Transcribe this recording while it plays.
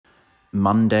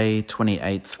Monday,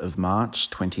 28th of March,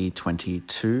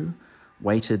 2022.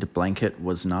 Weighted blanket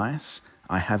was nice.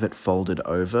 I have it folded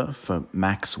over for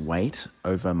max weight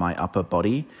over my upper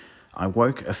body. I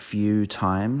woke a few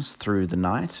times through the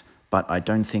night, but I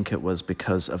don't think it was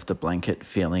because of the blanket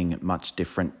feeling much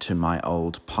different to my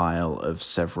old pile of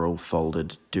several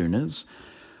folded doonas.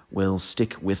 We'll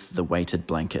stick with the weighted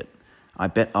blanket. I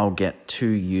bet I'll get too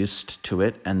used to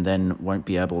it and then won't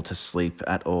be able to sleep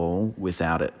at all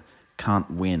without it.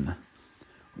 Can't win.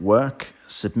 Work,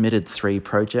 submitted 3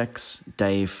 projects,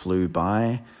 day flew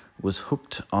by, was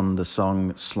hooked on the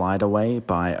song Slide Away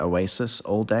by Oasis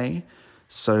all day,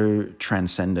 so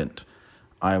transcendent.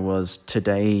 I was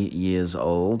today years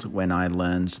old when I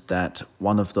learned that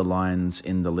one of the lines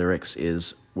in the lyrics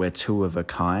is, "We're two of a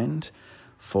kind."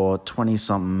 For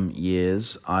 20-something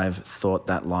years, I've thought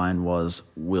that line was,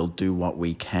 "We'll do what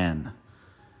we can."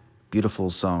 Beautiful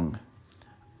song.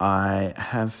 I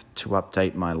have to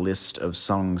update my list of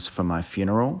songs for my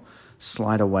funeral.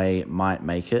 Slide Away might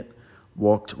make it.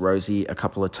 Walked Rosie a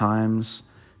couple of times.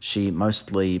 She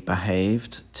mostly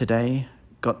behaved today.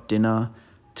 Got dinner.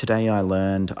 Today I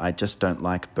learned I just don't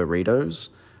like burritos.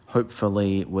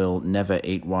 Hopefully will never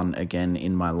eat one again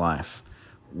in my life.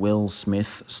 Will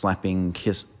Smith slapping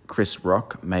Chris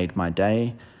Rock made my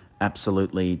day.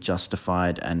 Absolutely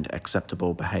justified and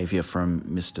acceptable behaviour from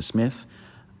Mr. Smith.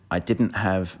 I didn't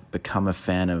have become a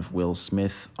fan of Will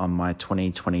Smith on my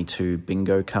 2022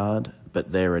 bingo card,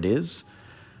 but there it is.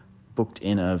 Booked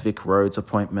in a Vic Roads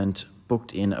appointment,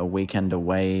 booked in a weekend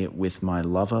away with my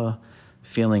lover,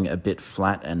 feeling a bit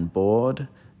flat and bored,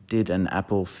 did an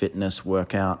Apple Fitness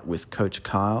workout with Coach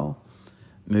Kyle.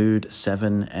 Mood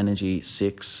 7, energy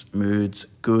 6, moods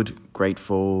good,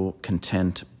 grateful,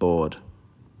 content, bored.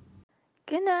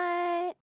 Good night.